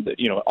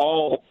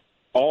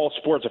all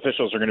sports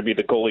officials are going to be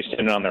the goalie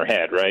standing on their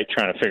head, right,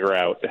 trying to figure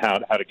out how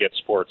to get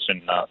sports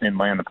and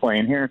land the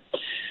plane here.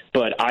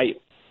 But I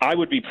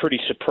would be pretty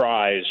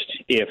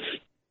surprised if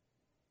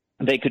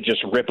they could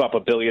just rip up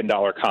 $1 billion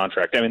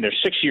contract. I mean, there's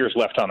 6 years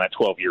left on that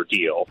 12-year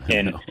deal,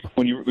 and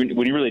when you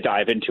really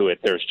dive into it,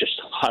 there's just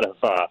a lot of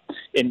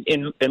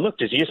and look,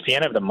 does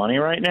ESPN have the money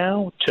right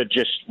now to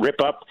just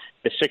rip up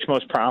the 6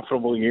 most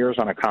profitable years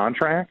on a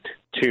contract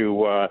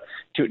to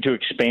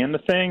expand the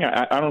thing?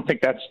 I don't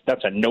think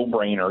that's a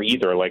no-brainer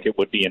either, like it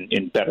would be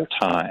in better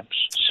times.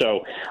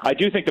 So I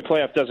do think the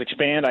playoff does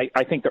expand.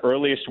 I think the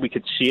earliest we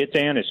could see it,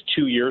 Dan, is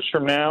 2 years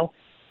from now,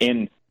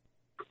 and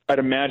I'd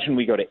imagine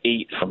we go to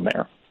 8 from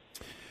there.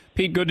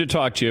 Pete, good to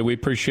talk to you. We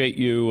appreciate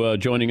you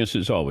joining us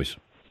as always.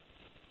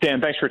 Dan,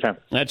 thanks for your time.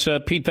 That's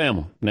Pete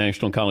Thamel,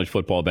 National College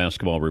Football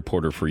Basketball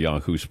reporter for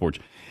Yahoo Sports.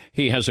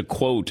 He has a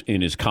quote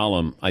in his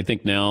column. I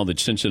think now that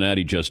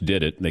Cincinnati just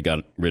did it, they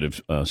got rid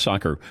of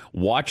soccer.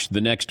 Watch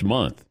the next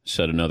month,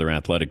 said another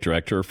athletic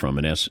director from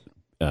an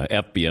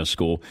FBS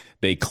school.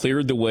 They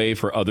cleared the way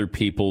for other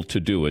people to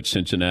do it.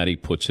 Cincinnati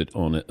puts it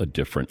on a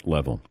different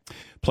level.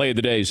 Play of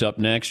the day is up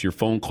next. Your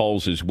phone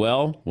calls as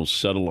well. We'll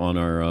settle on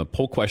our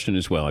poll question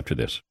as well after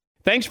this.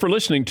 Thanks for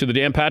listening to the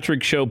Dan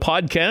Patrick Show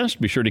podcast.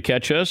 Be sure to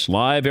catch us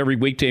live every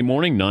weekday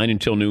morning, 9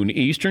 until noon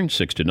Eastern,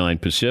 6 to 9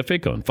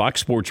 Pacific on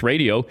Fox Sports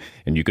Radio.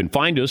 And you can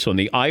find us on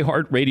the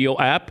iHeartRadio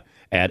app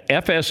at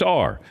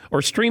FSR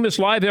or stream us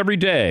live every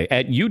day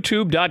at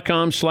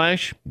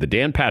youtube.com/The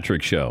Dan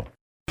Patrick Show.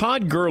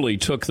 Todd Gurley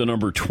took the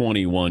number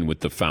 21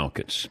 with the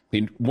Falcons.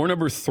 He wore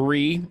number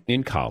 3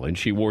 in college.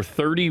 He wore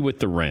 30 with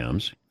the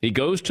Rams. He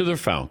goes to the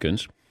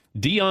Falcons.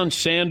 Deion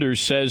Sanders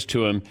says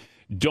to him,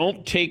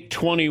 "Don't take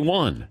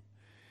 21."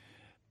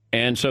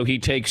 And so he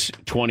takes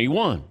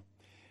 21.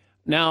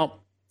 Now,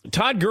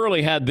 Todd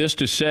Gurley had this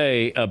to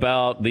say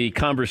about the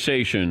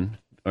conversation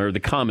or the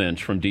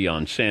comments from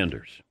Deion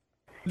Sanders.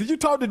 Did you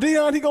talk to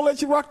Deion? He gonna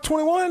let you rock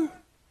 21?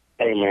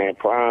 Hey man,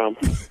 Prime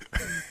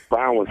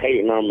was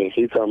hating on me.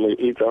 He told me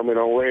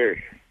don't wear it.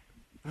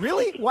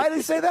 Really? Why did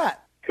he say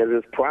that? Because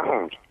it's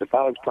Prime. If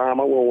I was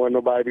Prime, I wouldn't want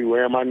nobody to be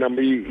wearing my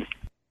number either.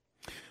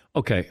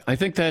 Okay, I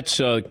think that's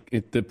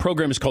the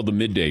program is called the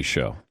Midday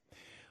Show.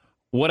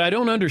 What I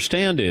don't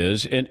understand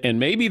is, and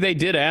maybe they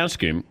did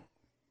ask him,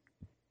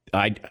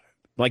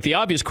 the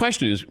obvious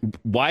question is,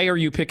 why are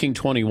you picking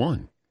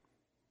 21?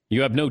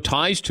 You have no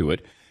ties to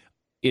it.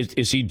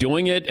 Is he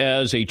doing it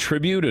as a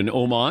tribute, an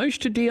homage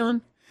to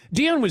Deion?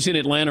 Deion was in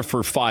Atlanta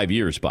for 5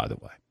 years, by the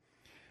way.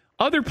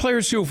 Other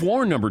players who have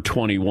worn number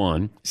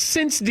 21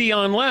 since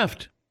Deion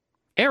left: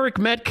 Eric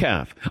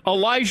Metcalf,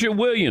 Elijah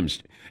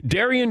Williams,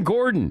 Darian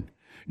Gordon,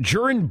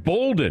 Jaron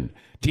Bolden,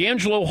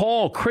 D'Angelo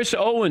Hall, Chris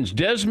Owens,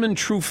 Desmond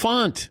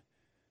Trufant.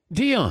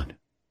 Deion,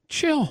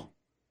 chill.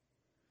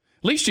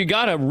 At least you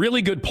got a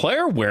really good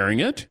player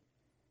wearing it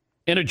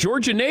and a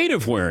Georgia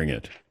native wearing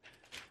it.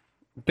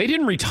 They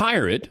didn't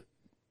retire it.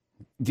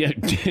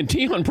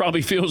 Deion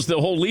probably feels the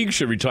whole league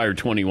should retire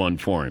 21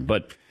 for him.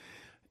 But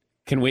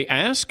can we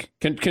ask?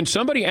 Can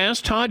somebody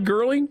ask Todd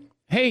Gurley,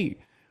 hey,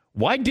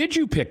 why did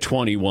you pick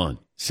 21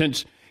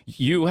 since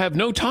you have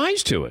no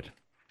ties to it?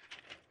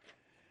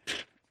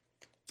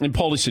 And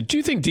Paulie said, do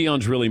you think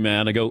Deion's really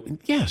mad? I go,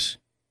 yes.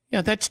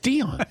 Yeah, that's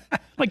Deion.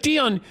 Like,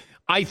 Deion,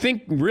 I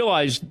think,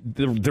 realized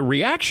the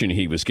reaction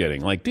he was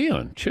getting. Like,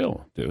 Deion,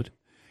 chill, dude.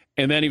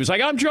 And then he was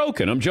like, I'm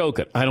joking. I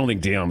don't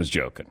think Deion was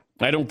joking.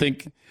 I don't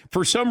think,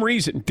 for some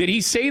reason, did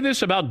he say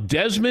this about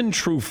Desmond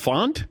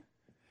Trufant?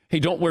 Hey,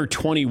 don't wear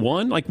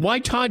 21? Like, why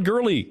Todd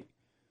Gurley?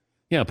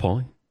 Yeah,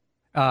 Paulie.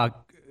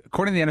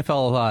 According to the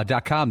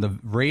NFL.com, the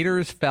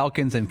Raiders,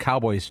 Falcons, and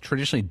Cowboys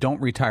traditionally don't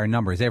retire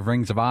numbers. They have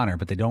rings of honor,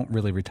 but they don't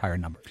really retire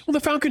numbers. Well,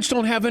 the Falcons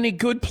don't have any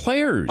good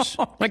players.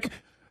 Like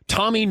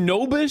Tommy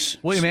Nobis?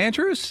 William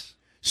Andrews?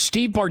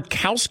 Steve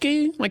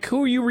Bartkowski? Like,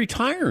 who are you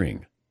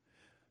retiring?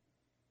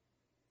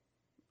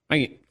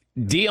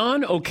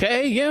 Deion,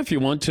 okay, yeah, if you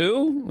want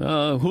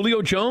to.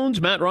 Julio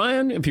Jones, Matt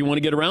Ryan, if you want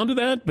to get around to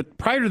that. But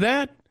prior to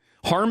that,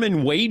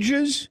 Harmon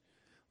Wages?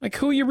 Like,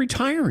 who are you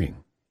retiring?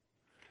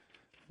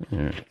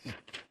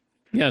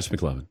 Yes,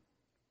 McLovin.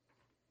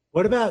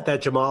 What about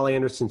that Jamal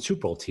Anderson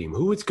Super Bowl team?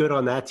 Who was good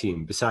on that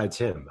team besides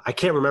him? I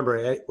can't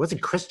remember. Was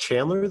it Chris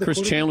Chandler?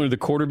 Chandler, the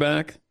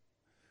quarterback.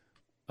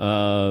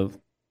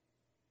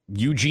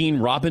 Eugene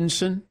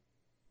Robinson.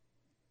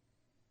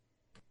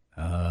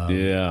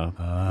 Yeah,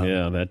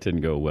 that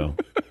didn't go well.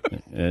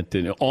 That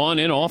didn't, on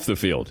and off the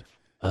field.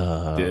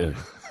 Other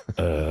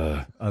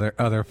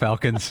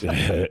Falcons.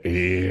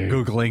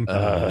 Googling.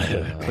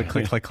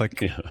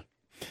 Click. Yeah.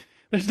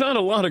 There's not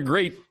a lot of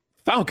great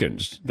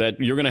Falcons that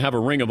you're going to have a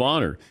Ring of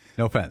Honor.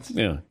 No offense.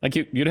 Yeah, like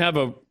you'd have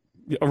a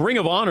Ring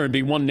of Honor and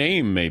be one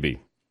name maybe.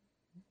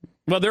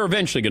 Well, they're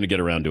eventually going to get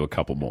around to a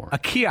couple more. A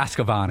kiosk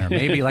of honor,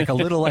 maybe like a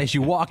little, as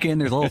you walk in,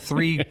 there's a little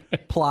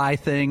 3-ply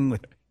thing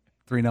with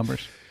 3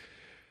 numbers.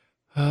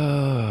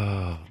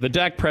 The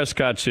Dak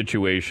Prescott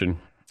situation,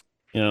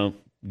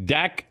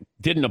 Dak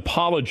didn't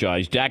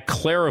apologize. Dak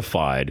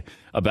clarified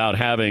about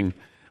having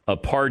a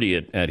party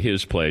at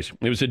his place.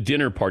 It was a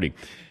dinner party.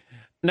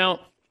 Now,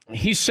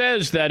 he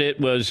says that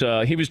it was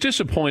he was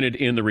disappointed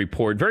in the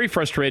report. Very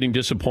frustrating,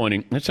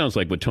 disappointing. That sounds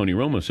like what Tony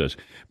Romo says.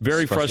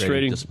 Very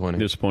frustrating,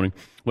 disappointing.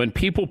 When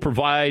people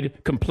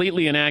provide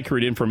completely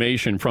inaccurate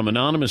information from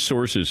anonymous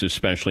sources,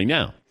 especially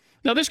now.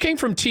 Now, this came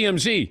from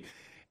TMZ.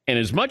 And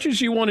as much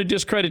as you want to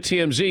discredit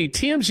TMZ,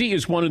 TMZ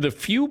is one of the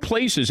few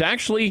places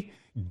actually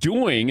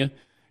doing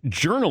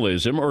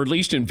journalism, or at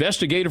least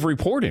investigative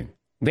reporting.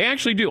 They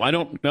actually do. I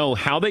don't know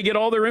how they get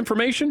all their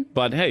information,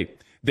 but hey,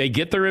 they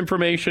get their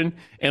information,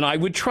 and I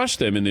would trust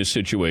them in this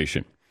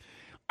situation.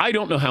 I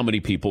don't know how many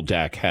people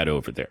Dak had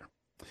over there.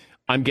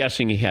 I'm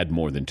guessing he had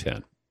more than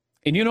 10.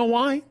 And you know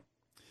why?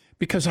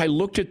 Because I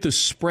looked at the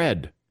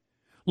spread.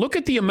 Look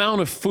at the amount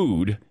of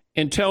food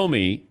and tell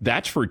me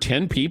that's for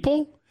 10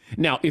 people?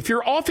 Now, if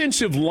your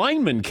offensive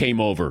lineman came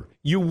over,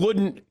 you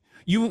wouldn't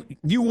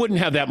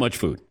have that much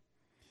food.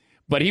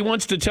 But he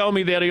wants to tell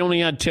me that he only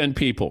had 10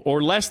 people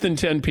or less than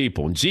 10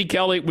 people. And Zeke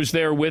Elliott was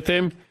there with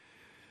him.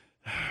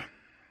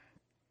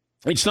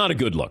 It's not a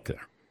good look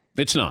there.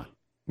 It's not.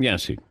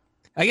 Yes,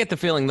 I get the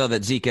feeling, though,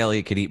 that Zeke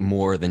Elliott could eat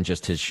more than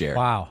just his share.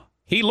 Wow.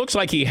 He looks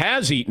like he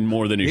has eaten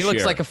more than his share. He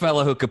looks like a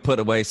fellow who could put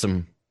away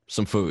some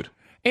food.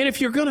 And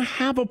if you're going to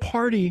have a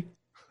party,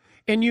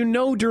 and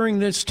during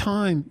this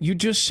time, you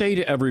just say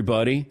to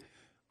everybody,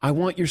 I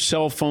want your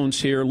cell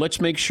phones here. Let's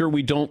make sure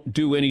we don't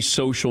do any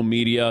social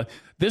media.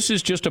 This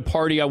is just a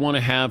party I want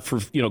to have for,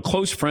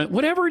 close friends,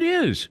 whatever it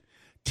is.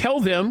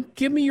 Tell them,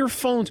 give me your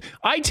phones.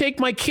 I take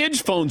my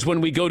kids' phones when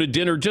we go to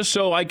dinner just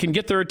so I can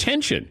get their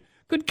attention.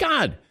 Good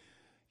God.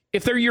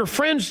 If they're your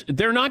friends,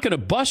 they're not going to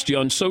bust you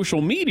on social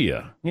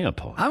media. Yeah,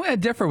 Paul. I'm going to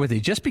differ with you.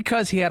 Just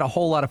because he had a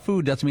whole lot of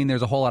food doesn't mean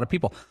there's a whole lot of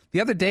people.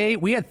 The other day,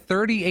 we had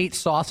 38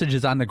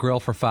 sausages on the grill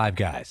for 5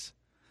 guys.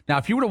 Now,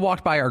 if you would have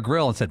walked by our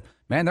grill and said,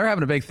 man, they're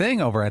having a big thing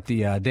over at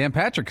the Dan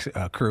Patrick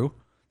crew,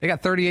 they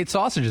got 38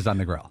 sausages on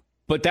the grill.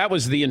 But that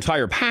was the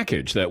entire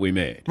package that we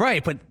made.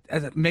 Right, but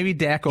maybe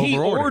Dak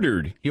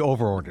over-ordered. He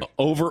over-ordered.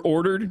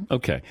 Over-ordered?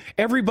 Okay.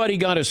 Everybody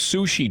got a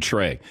sushi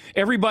tray.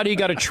 Everybody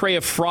got a tray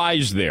of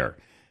fries there.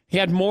 He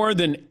had more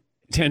than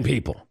 10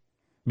 people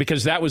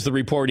because that was the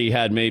report he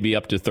had, maybe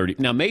up to 30.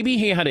 Now, maybe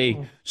he had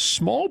a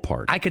small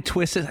party. I could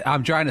twist it.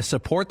 I'm trying to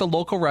support the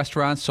local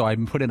restaurants, so I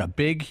put in a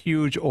big,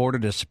 huge order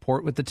to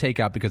support with the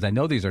takeout because I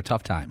know these are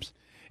tough times.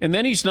 And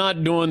then he's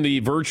not doing the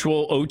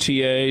virtual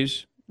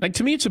OTAs. Like,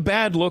 to me, it's a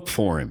bad look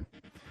for him.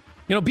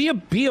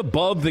 Be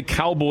above the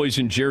Cowboys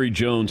and Jerry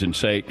Jones and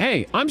say,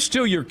 hey,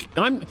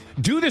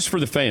 do this for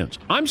the fans.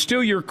 I'm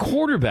still your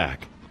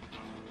quarterback.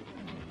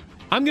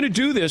 I'm going to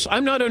do this.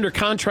 I'm not under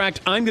contract.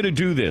 I'm going to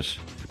do this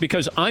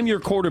because I'm your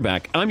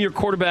quarterback. I'm your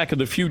quarterback of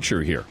the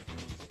future here.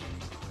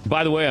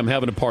 By the way, I'm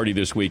having a party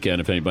this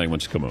weekend if anybody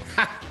wants to come over.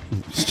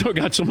 Still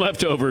got some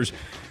leftovers.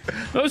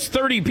 Those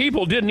 30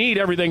 people didn't eat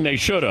everything they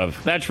should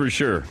have. That's for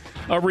sure.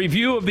 A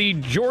review of the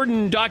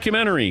Jordan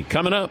documentary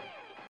coming up.